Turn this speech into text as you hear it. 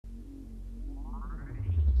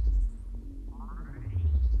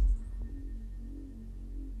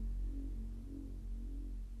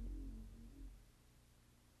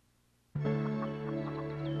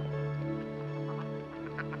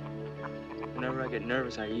Whenever I get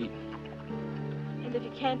nervous, I eat. And if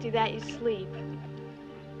you can't do that, you sleep.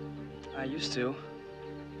 I used to.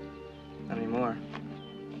 Not anymore.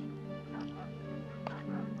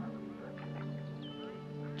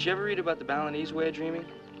 Did you ever read about the Balinese way of dreaming?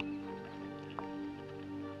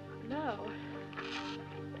 No.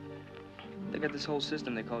 They got this whole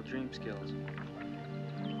system they call dream skills.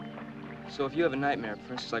 So if you have a nightmare,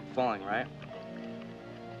 for instance, like falling, right?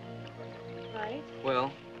 Right?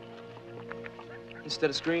 Well,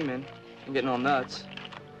 instead of screaming and getting all nuts,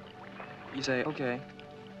 you say, okay,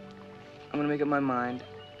 I'm gonna make up my mind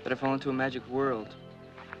that I fall into a magic world.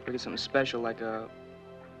 Or get something special like a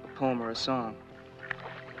poem or a song.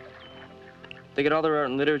 They get all their art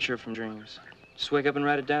and literature from dreams. Just wake up and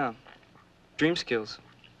write it down. Dream skills.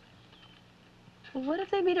 Well, what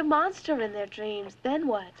if they meet a monster in their dreams? Then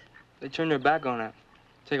what? They turn their back on it,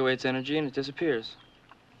 take away its energy, and it disappears.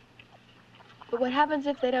 But what happens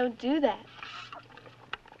if they don't do that?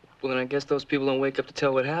 Well, then I guess those people don't wake up to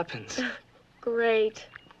tell what happens. Great.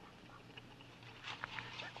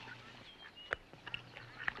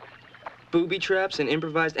 Booby traps and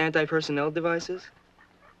improvised anti-personnel devices?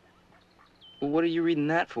 Well, what are you reading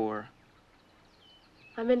that for?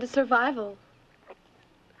 I'm into survival.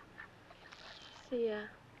 See ya.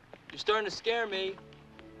 You're starting to scare me.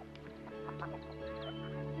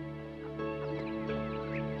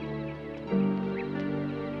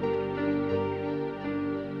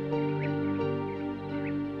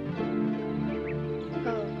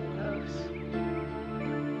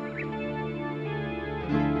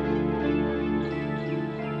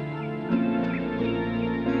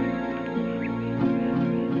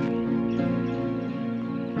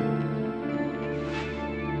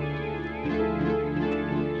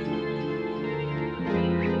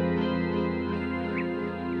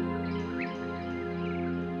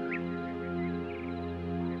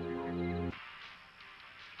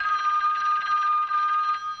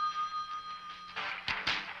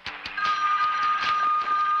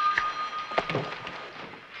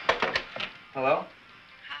 Hello?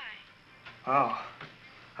 Hi. Oh.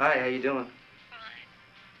 Hi, how you doing? Fine.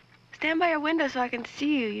 Stand by your window so I can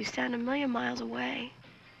see you. You stand a million miles away.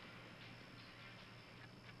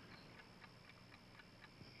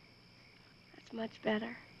 That's much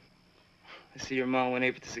better. I see your mom went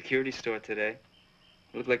ape at the security store today.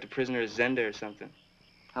 You look like the prisoner is Zenda or something.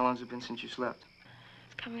 How long's it been since you slept?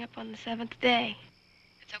 It's coming up on the 7th day.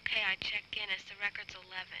 It's okay, I check in as the record's 11.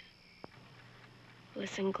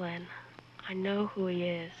 Listen, Glenn, I know who he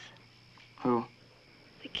is. Who?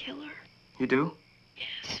 The killer. You do?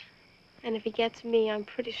 Yes. And if he gets me, I'm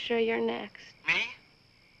pretty sure you're next. Me?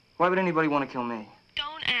 Why would anybody want to kill me?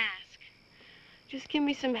 Don't ask. Just give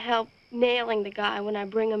me some help nailing the guy when I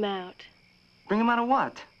bring him out. Bring him out of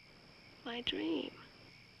what? My dream.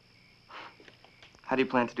 How do you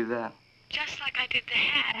plan to do that? Just like I did the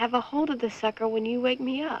hat. Have a hold of the sucker when you wake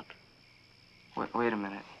me up. Wait a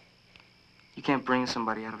minute. You can't bring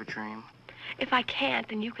somebody out of a dream. If I can't,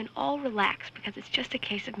 then you can all relax because it's just a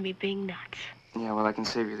case of me being nuts. Yeah, well, I can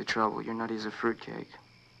save you the trouble. You're nutty as a fruitcake.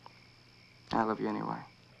 I love you anyway.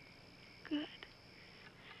 Good.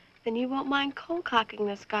 Then you won't mind cold-cocking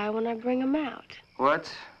this guy when I bring him out.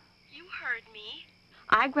 What? You heard me.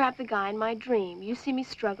 I grab the guy in my dream. You see me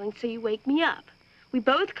struggling, so you wake me up. We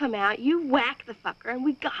both come out, you whack the fucker, and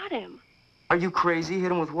we got him. Are you crazy?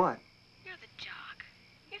 Hit him with what? You're the jock.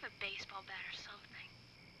 You have a baseball bat or something.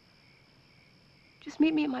 Just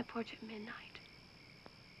meet me at my porch at midnight.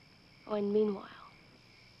 Oh, and meanwhile,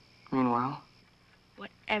 Meanwhile?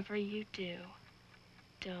 whatever you do,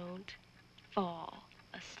 don't fall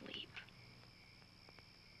asleep.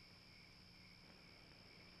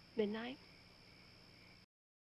 Midnight?